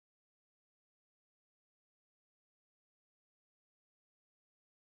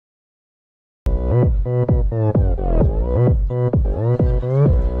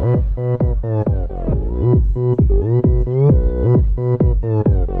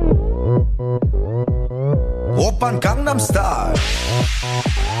오빤 강남스타일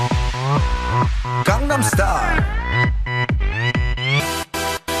강남스타일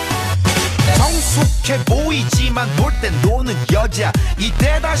성숙해 보이지만 놀 땐 노는 여자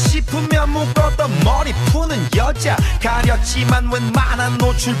이때다 싶으면 묶었던 머리 푸는 여자 가렸지만 웬만한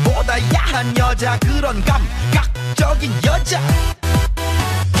노출보다 야한 여자 그런 감각적인 여자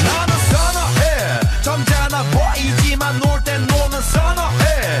나는 선어해 점잖아 보이지만 놀 땐 노는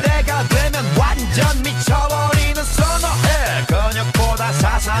선어해 내가 되면 완전 미쳐버리는 선어해 근육보다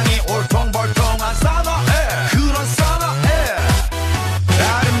사상이 울퉁불퉁한 선어해 그런 선어해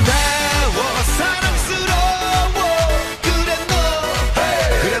아름다워 사랑스러워 그래 너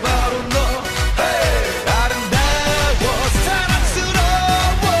그래 바로 너 아름다워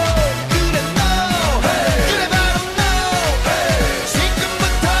사랑스러워 그래 너 그래 바로 너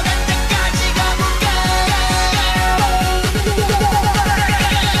지금부터 갈 때까지 가볼까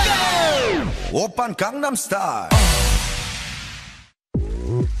오빤 강남스타일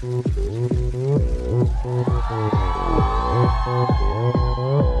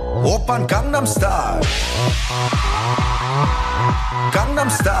오빤 강남스타일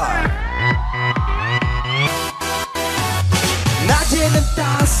강남스타일 낮에는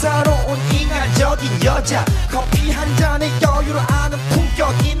따사로운 인간적인 여자 커피 한 잔에 여유를 아는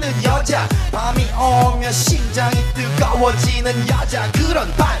품격 있는 여자 밤이 오면 심장이 뜨거워지는 여자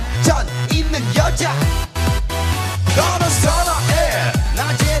그런 반전 있는 여자 너는 선어해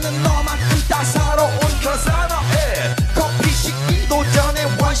낮에는 너만큼 따사로운 그런 선어해 커피 식기도 전에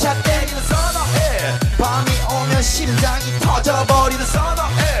원샷 때리는 선어해 밤이 오면 심장이 터져버리는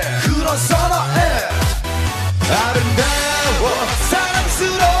선어해 그런 선어해 아름다워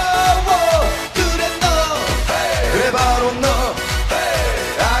사랑스러워 그래 너 그래 바로 너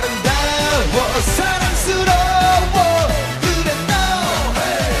아름다워 사랑스러워 그래 너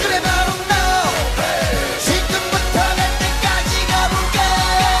그래 바로 너 지금부터 갈 때까지 가볼까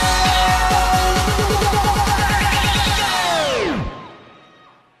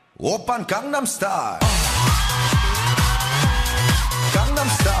오빤 강남스타일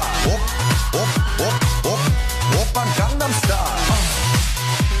강남스타일 오빤 강남스타일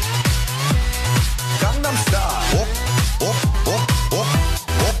강남스타일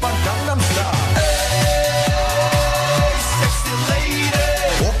오빤 강남스타일 에이 섹시 레이디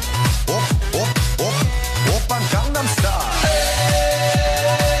오빤 강남스타일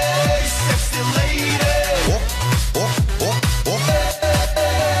에이 섹시 레이디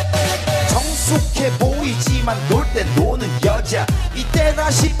성숙해 보이지만 놀 땐 노는 여자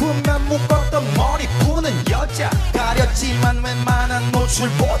이때다 싶으면 묶었던 머리 푸는 여자 가렸지만 웬만한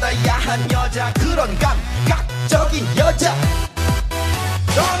노출보다 야한 여자 그런 감각적인 여자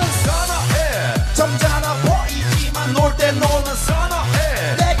너는 선어해 점잖아 보이지만 놀 때 노는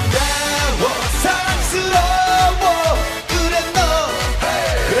선어해 내가워 사랑스러워 그래 너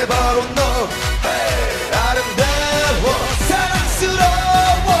그래 바로 너 아름다워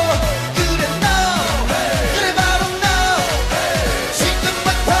사랑스러워 그래 너 그래 바로 너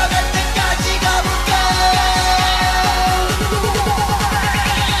지금부터 갈 때까지 가볼까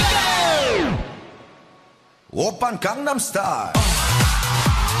오빤 강남스타일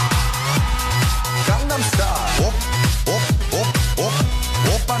강남스타일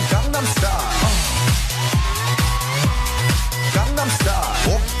오빤 강남스타일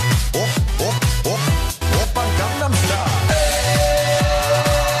강남스타일 오빤 강남스타일 에이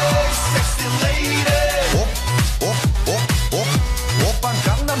섹시 레이디 오빤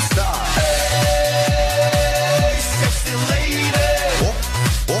강남스타일 에이 섹시 레이디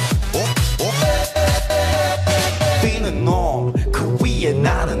뛰는 놈그 위에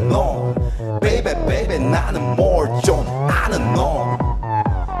나는 놈 베이베 베이베 나는 뭘 좀 아는 놈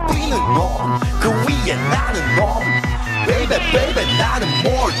뛰는 놈그 위에 나는 놈 베이베 베이베 나는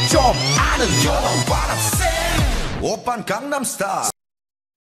뭘 좀 아는 놈 You know what I'm saying 오빤 강남스타일